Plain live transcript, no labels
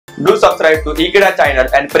Do subscribe to Ekeeda channel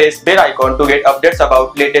and press bell icon to get updates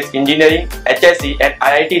about latest engineering, HSC and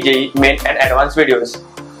IIT JEE main and advanced videos.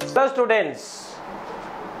 Hello students.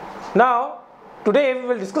 Now today we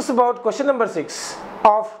will discuss about question number 6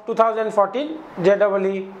 of 2014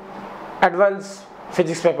 JEE Advanced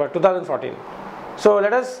Physics paper 2014. So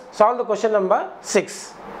let us solve the question number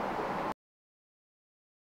 6.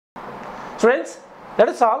 Friends, let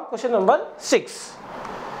us solve question number 6.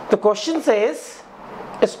 The question says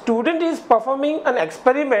a student is performing an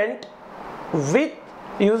experiment with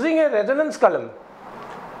using a resonance column.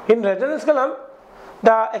 In resonance column,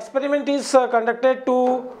 the experiment is conducted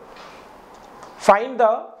to find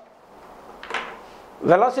the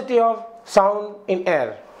velocity of sound in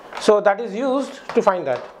air. So that is used to find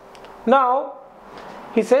that. Now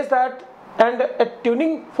he says that, and a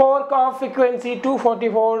tuning fork of frequency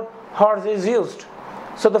 244 Hz is used.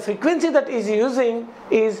 So the frequency that is using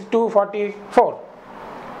is 244.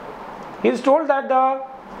 He is told that the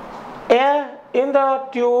air in the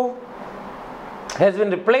tube has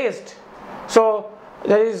been replaced. So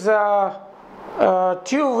there is a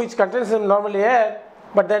tube which contains normally air,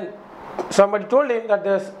 but then somebody told him that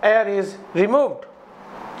this air is removed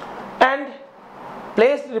and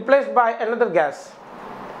replaced by another gas.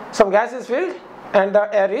 Some gas is filled and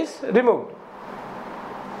the air is removed.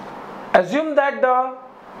 Assume that the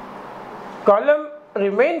column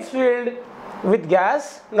remains filled with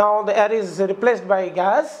gas. Now the air is replaced by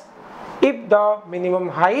gas if the minimum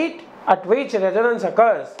height at which resonance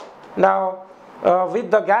occurs. Now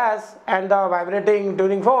with the gas and the vibrating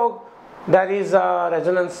tuning fork, there is a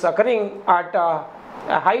resonance occurring at a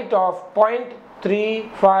height of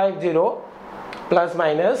 0.350 plus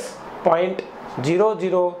minus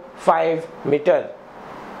 0.005 meter.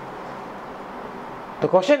 The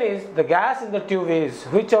question is, the gas in the tube is,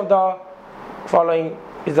 which of the following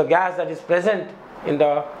is the gas that is present in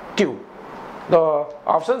the tube? The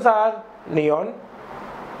options are neon,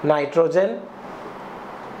 nitrogen,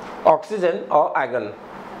 oxygen or argon.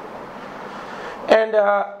 And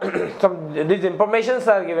these informations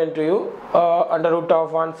are given to you. Under root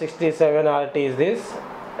of 167 RT is this,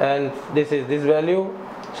 and this is this value.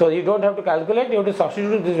 So you don't have to calculate, you have to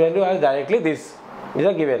substitute this value as directly this. These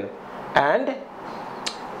are given. And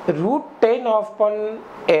root 10 upon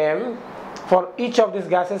m for each of these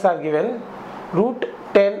gases are given, root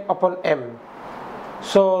 10 upon m.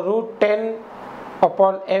 So root 10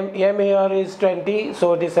 upon m here is 20,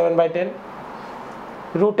 so it is 7 by 10.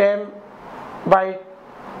 Root m by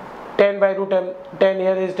 10 by root m, 10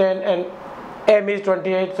 here is 10 and m is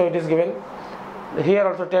 28, so it is given. Here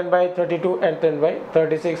also 10 by 32 and 10 by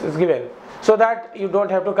 36 is given. So that you don't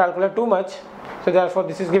have to calculate too much, so therefore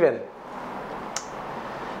this is given.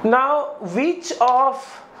 Now which of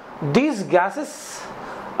these gases,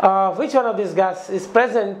 which one of these gas is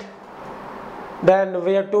present, then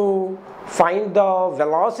we have to find the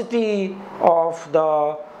velocity of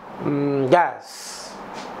the gas,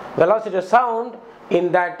 velocity of sound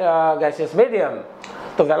in that gaseous medium.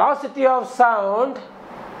 The velocity of sound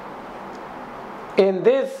in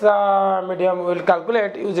this medium we will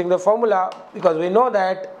calculate using the formula, because we know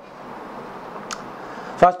that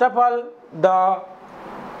first of all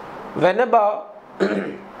whenever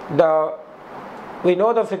we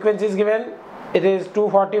know the frequency is given, it is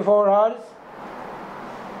 244 Hz.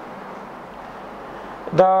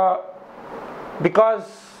 Because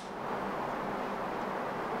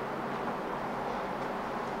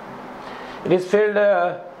it is filled,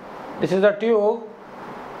 this is the tube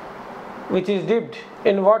which is dipped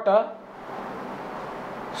in water.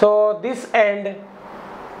 So this end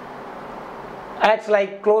acts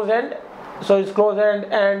like closed end. So it's closed end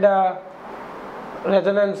and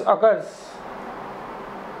resonance occurs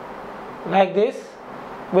like this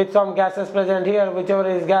with some gases present here, whichever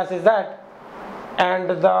is gas is that, and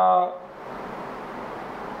the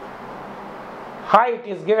height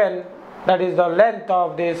is given, that is the length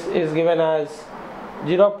of this is given as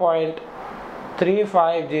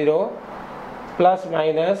 0.350 plus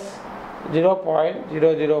minus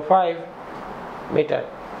 0.005 meter.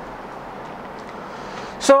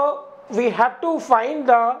 So we have to find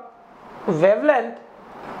the wavelength,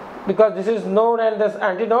 because this is node and this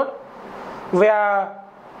antinode. We are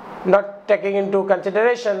not taking into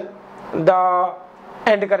consideration the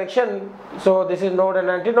end correction. So this is node and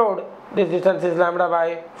antinode. This distance is lambda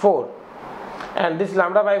by 4, and this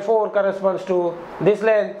lambda by 4 corresponds to this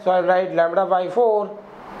length. So I write lambda by 4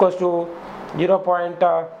 equals to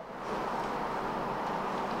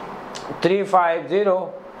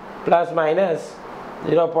 0.350 plus minus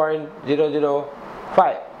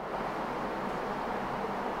 0.005.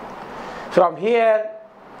 From here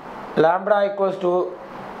lambda equals to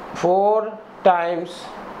 4 times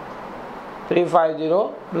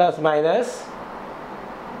 350 plus minus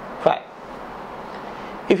 5.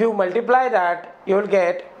 If you multiply that, you will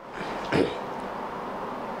get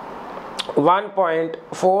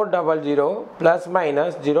 1.400 plus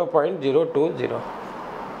minus 0.020.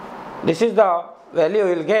 This is the value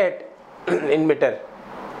you will get in meter.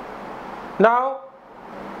 Now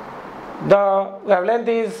the wavelength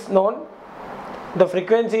is known, the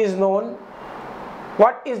frequency is known.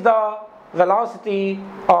 What is the velocity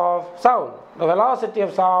of sound? The velocity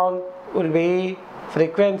of sound will be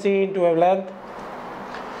frequency into wavelength.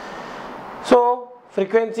 So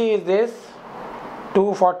frequency is this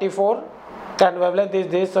 244 and wavelength is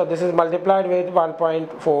this, so this is multiplied with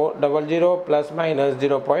 1.400 plus minus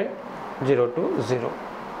 0.020.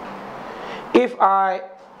 If I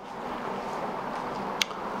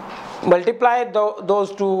multiply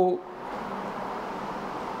those two,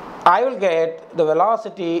 I will get the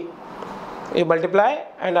velocity. You multiply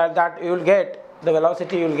and at that you will get the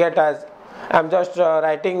velocity. You will get as I am just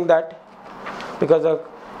writing that, because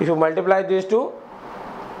if you multiply these two,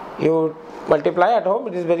 you multiply at home,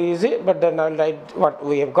 it is very easy, but then I will write what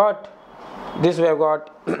we have got. This we have got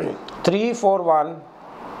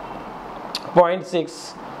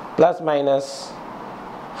 341.6 plus minus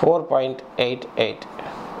 4.88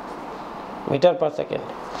 meter per second.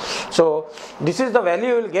 So this is the value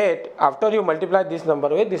you will get after you multiply this number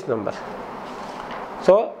with this number.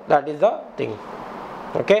 So that is the thing.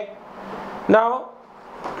 Okay. Now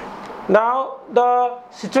the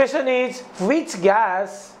situation is, which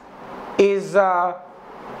gas is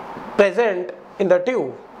present in the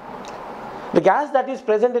tube? The gas that is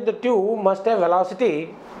present in the tube must have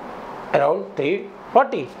velocity around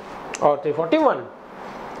 340 or 341.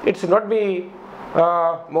 It should not be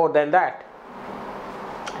more than that.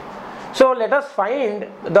 So let us find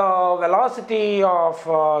the velocity of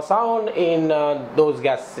sound in those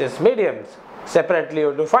gaseous mediums. Separately you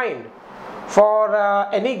have to find. For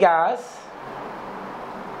any gas,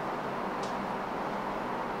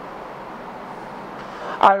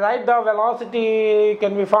 I write the velocity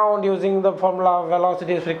can be found using the formula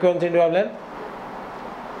velocity is frequency into wavelength.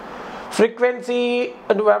 Frequency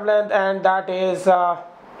into wavelength, and that is the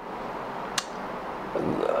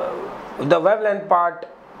wavelength part.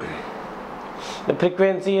 The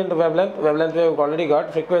frequency and the wavelength we have already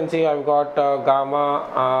got. Frequency I have got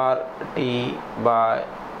gamma RT by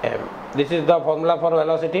M. This is the formula for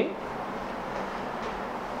velocity,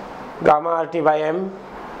 gamma RT by M.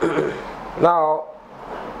 Now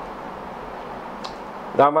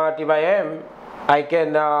gamma RT by M, I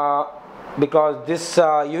can because this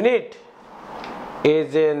unit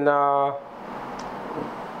is in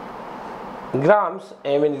grams,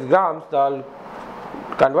 M is grams, so I'll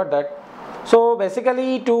convert that. So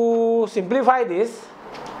basically, to simplify this,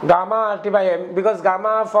 gamma RT by M, because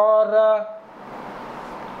gamma for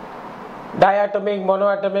diatomic,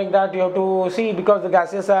 monoatomic, that you have to see, because the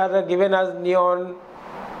gases are given as neon.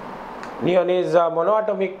 Neon is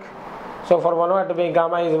monoatomic. So for monoatomic,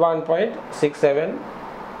 gamma is 1.67.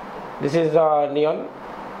 This is neon.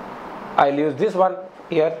 I'll use this one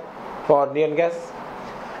here for neon gas.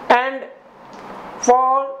 And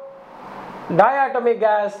for diatomic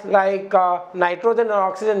gas like nitrogen or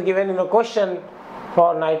oxygen given in a question,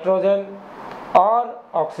 for nitrogen or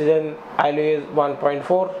oxygen I'll use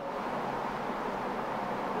 1.4.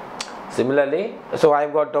 Similarly, so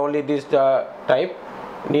I've got only this type,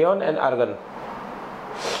 neon and argon.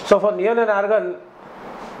 So for neon and argon,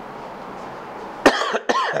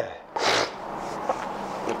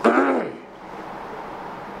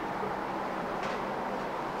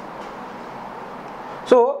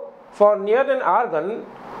 so for neon and argon,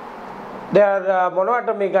 they are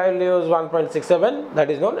monoatomic, I will use 1.67,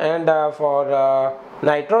 that is known, and for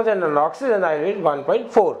nitrogen and oxygen I will use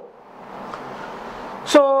 1.4.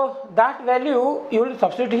 So that value you will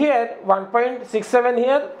substitute here, 1.67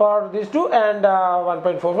 here for these two and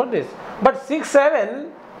 1.4 for this. But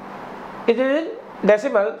 67 it is in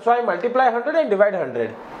decimal, so I multiply 100 and divide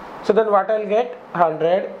 100. So then what I will get?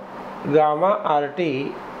 100 gamma RT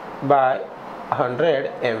by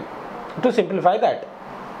 100 M. To simplify that,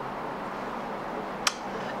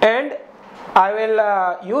 and I will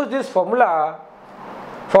use this formula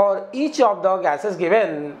for each of the gases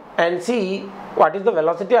given and see what is the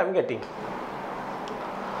velocity I am getting.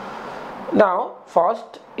 Now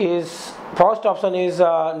first option is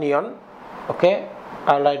neon. Okay,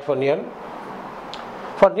 I will write for neon.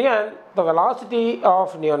 For neon, the velocity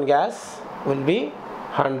of neon gas will be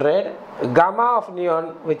 100 gamma of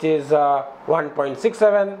neon, which is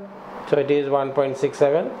 1.67. So it is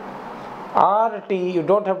 1.67. RT you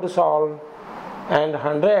don't have to solve, and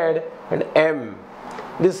 100 and m.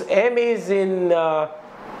 This m is in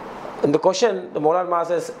the question, the molar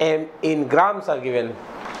masses m in grams are given.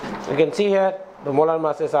 You can see here the molar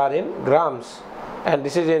masses are in grams, and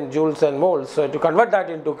this is in joules and moles. So to convert that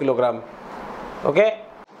into kilogram, okay.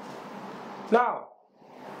 Now,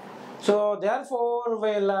 so therefore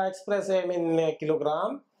we'll express m in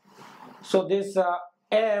kilogram. So this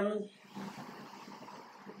m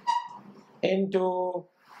into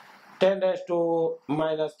 10 raised to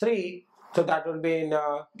minus 3, so that will be in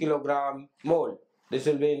kilogram mole. This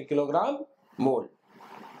will be in kilogram mole,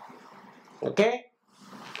 okay.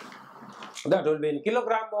 That will be in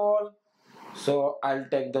kilogram mole. So I'll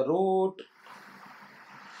take the root.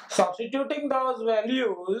 Substituting those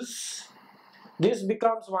values, this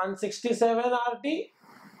becomes 167 RT.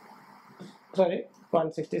 Sorry,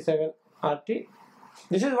 167 RT.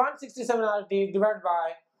 This is 167 RT divided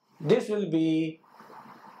by, this will be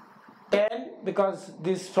 10, because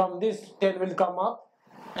this from this 10 will come up,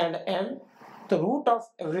 and m, the root of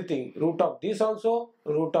everything, root of this also,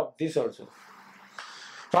 root of this also.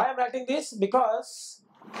 Why I am writing this? Because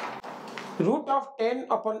root of 10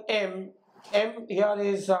 upon m, m here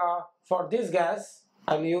is for this gas,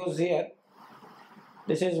 I will use here.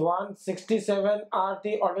 This is 167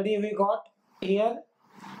 RT already we got here,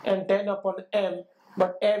 and 10 upon m,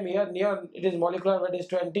 but m here neon, it is molecular weight is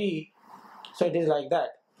 20, so it is like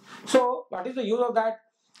that. So what is the use of that?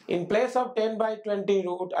 In place of 10 by 20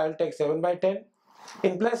 root, I will take 7 by 10.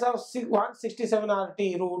 In place of 167 RT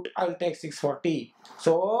root, I will take 640.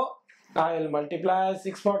 So I will multiply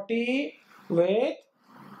 640 with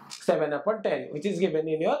 7 upon 10, which is given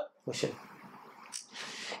in your question.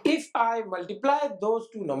 If I multiply those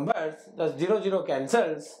two numbers, the 0, 0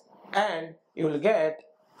 cancels, and you will get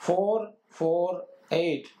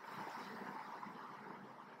 448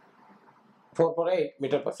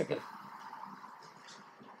 meter per second.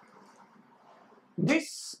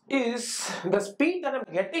 This is the speed that I am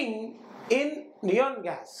getting in neon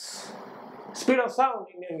gas. Speed of sound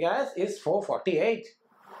in neon gas is 448.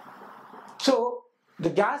 So the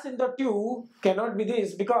gas in the tube cannot be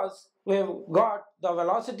this, because we have got the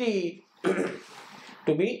velocity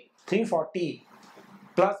to be 340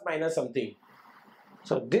 plus minus something.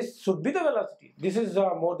 So this should be the velocity. This is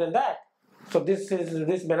more than that. So this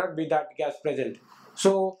may not be that gas present.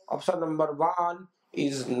 So option number 1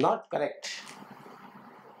 is not correct.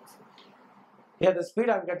 Here the speed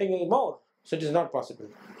I am getting is more, so it is not possible.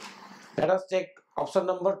 Let us check option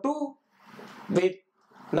number 2 with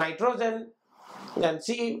nitrogen and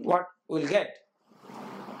see what we'll get.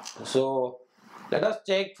 So let us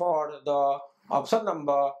check for the option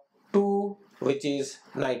number 2, which is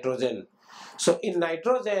nitrogen. So in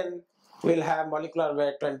nitrogen we'll have molecular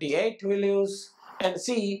weight 28 we'll use, and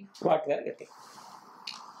see what we are getting.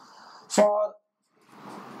 For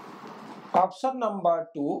option number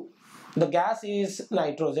 2, the gas is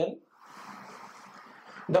nitrogen.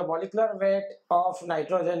 The molecular weight of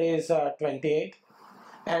nitrogen is 28,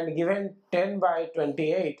 and given 10 by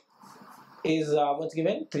 28 is what's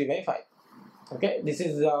given 3 by 5. Okay, this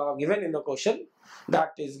is given in the question,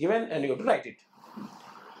 that is given, and you have to write it.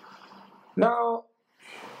 Now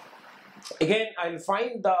again I'll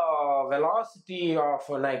find the velocity of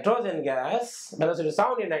nitrogen gas, velocity of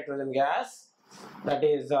sound in nitrogen gas, that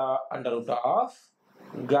is under root of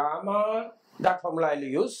gamma, that formula I'll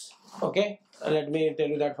use. Okay, let me tell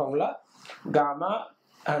you that formula. Gamma,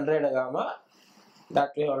 100 gamma,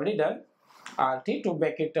 that we have already done, RT to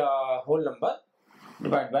make it a whole number,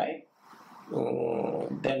 divided by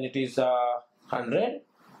then it is 100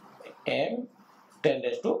 m 10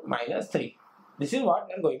 raised to minus 3. This is what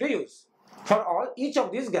we are going to use for all each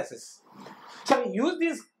of these gases. So we use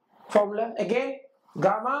this formula again.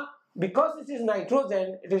 Gamma, because this is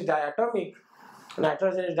nitrogen, it is diatomic.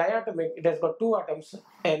 Nitrogen is diatomic, it has got 2 atoms,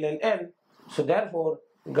 N and N. So therefore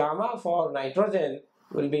gamma for nitrogen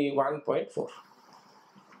will be 1.4.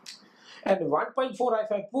 And 1.4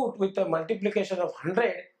 if I put with the multiplication of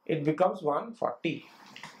 100, it becomes 140.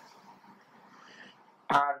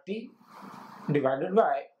 RT divided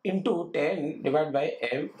by into 10 divided by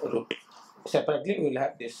m root. Separately we will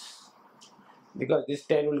have this, because this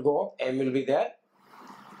 10 will go up, m will be there.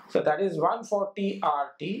 So that is 140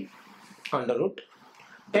 RT under root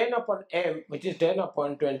 10 upon m, which is 10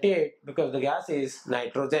 upon 28, because the gas is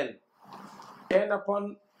nitrogen. 10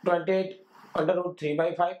 upon 28 under root 3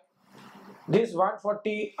 by 5. This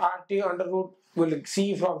 140 RT under root will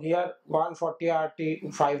see from here 140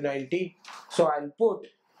 RT 590. So I'll put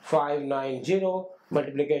 590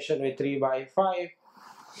 multiplication with 3 by 5.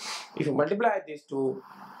 If you multiply these two,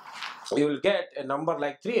 you will get a number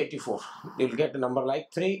like 384. You will get a number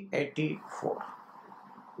like 384.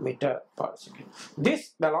 meter per second.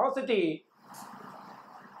 This velocity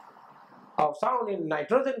of sound in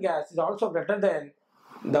nitrogen gas is also greater than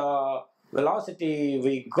the velocity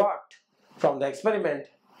we got from the experiment,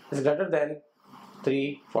 is greater than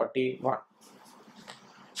 341.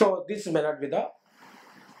 So this may not be the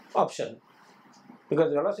option,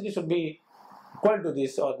 because velocity should be equal to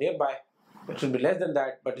this or nearby. It should be less than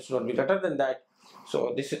that, but it should not be greater than that.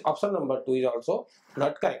 So this is option number 2 is also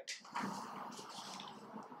not correct.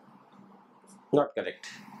 Not correct.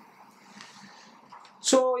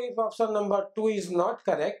 So if option number 2 is not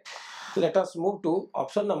correct, let us move to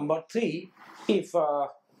option number 3. If the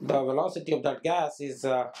velocity of that gas is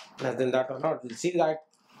less than that or not, we'll see that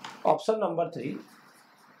option number 3.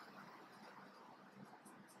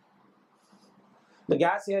 The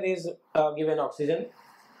gas here is given oxygen,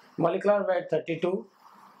 molecular weight 32,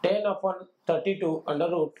 10 upon 32 under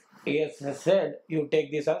root, as said, you take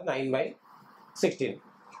this as 9 by 16.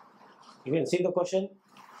 You can see the question,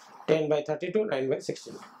 10 by 32, 9 by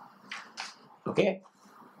 16. Okay.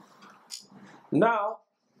 Now,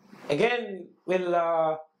 again,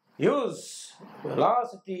 we'll use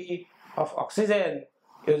velocity of oxygen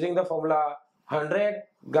using the formula 100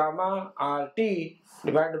 gamma RT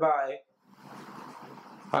divided by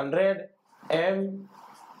 100 m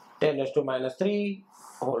 10 raised to minus 3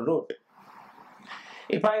 whole root.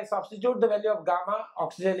 If I substitute the value of gamma,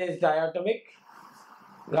 oxygen is diatomic.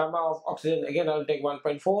 Gamma of oxygen, again I will take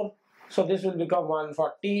 1.4. So this will become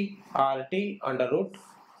 140 RT under root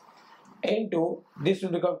into, this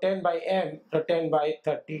will become 10 by m, so 10 by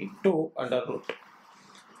 32 under root.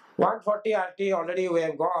 140 RT already we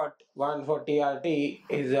have got, 140 RT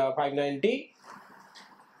is 590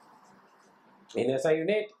 in SI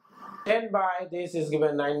unit. 10 by this is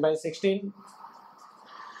given 9 by 16.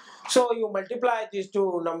 So you multiply these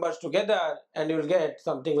two numbers together and you will get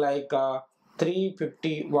something like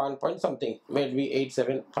 351 point something, maybe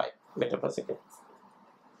 875 meter per second.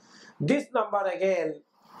 This number again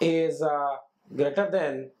is greater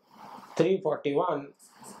than 341,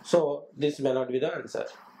 so this may not be the answer.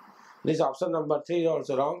 This option number 3 is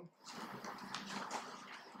also wrong.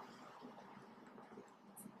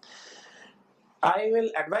 I will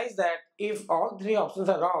advise that if all 3 options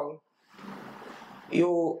are wrong,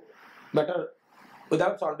 you better,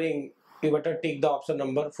 without solving, you better take the option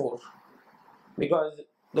number 4, because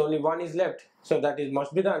the only one is left, so that is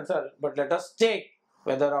must be the answer. But let us check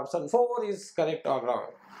whether option 4 is correct or wrong.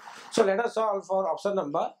 So let us solve for option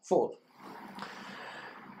number 4.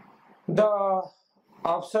 The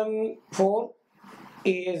option 4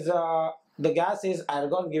 is the gas is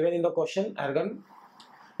argon, given in the question, argon.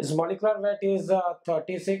 Its molecular weight is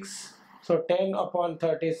 36, so 10 upon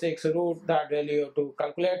 36 root, that value you have to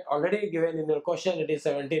calculate, already given in the question, it is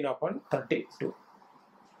 17 upon 32.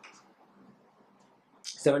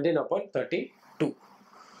 17 upon 32.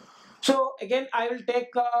 So again I will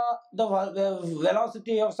take the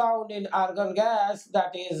velocity of sound in argon gas,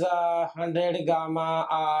 that is 100 gamma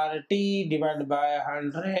RT divided by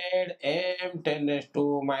 100 m 10 raised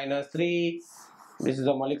to minus 3. This is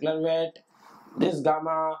the molecular weight. This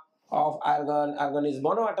gamma of argon is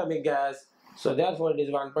monoatomic gas, so therefore it is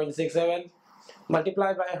 1.67.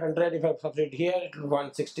 Multiply by 100, if I substitute here, it will be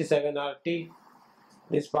 167 RT.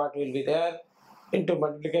 This part will be there, into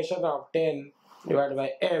multiplication of 10 divided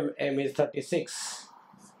by m, m is 36.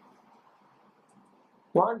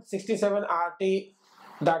 167 RT,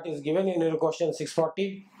 that is given in your question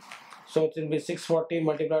 640. So it will be 640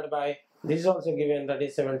 multiplied by, this is also given, that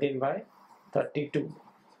is 17 by 32.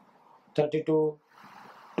 32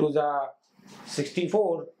 to the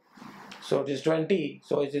 64, so it is 20,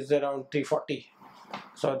 so it is around 340.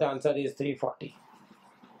 So the answer is 340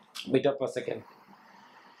 meter per second.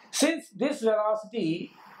 Since this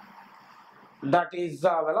velocity, that is the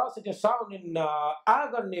velocity of sound in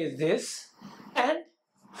argon is this, and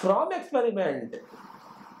from experiment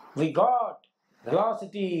we got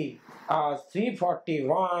velocity as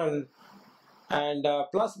 341 and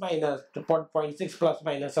plus minus 0.6 plus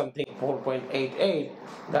minus something 4.88,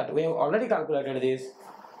 that we have already calculated this.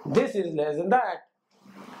 This is less than that,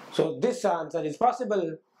 so this answer is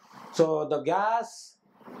possible. So the gas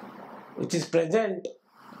which is present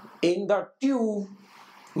in the tube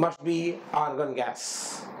must be argon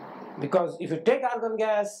gas, because if you take argon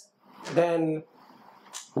gas, then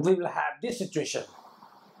we will have this situation,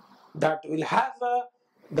 that will have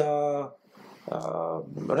the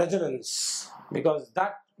resonance, because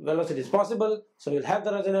that velocity is possible, so we'll have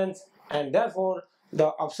the resonance, and therefore the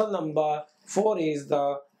option number 4 is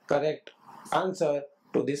the correct answer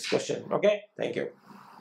to this question. Okay, thank you.